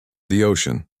The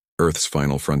ocean, Earth's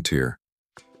final frontier.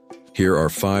 Here are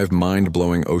 5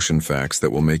 mind-blowing ocean facts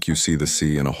that will make you see the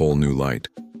sea in a whole new light.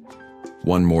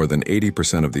 1. More than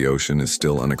 80% of the ocean is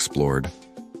still unexplored.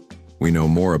 We know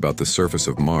more about the surface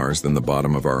of Mars than the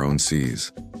bottom of our own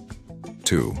seas.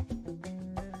 2.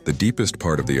 The deepest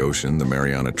part of the ocean, the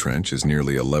Mariana Trench, is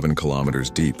nearly 11 kilometers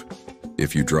deep.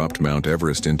 If you dropped Mount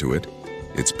Everest into it,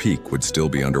 its peak would still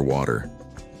be underwater.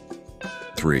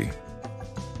 3.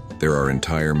 There are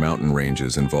entire mountain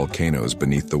ranges and volcanoes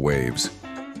beneath the waves.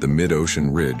 The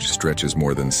mid-ocean ridge stretches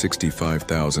more than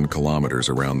 65,000 kilometers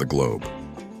around the globe.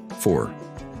 4.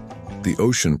 The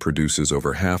ocean produces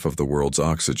over half of the world's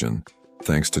oxygen,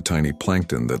 thanks to tiny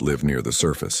plankton that live near the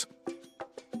surface.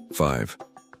 5.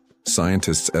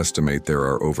 Scientists estimate there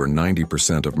are over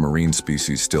 90% of marine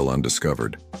species still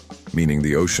undiscovered, meaning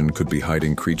the ocean could be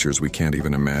hiding creatures we can't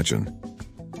even imagine.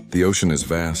 The ocean is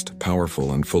vast,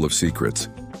 powerful, and full of secrets,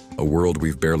 a world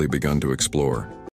we've barely begun to explore.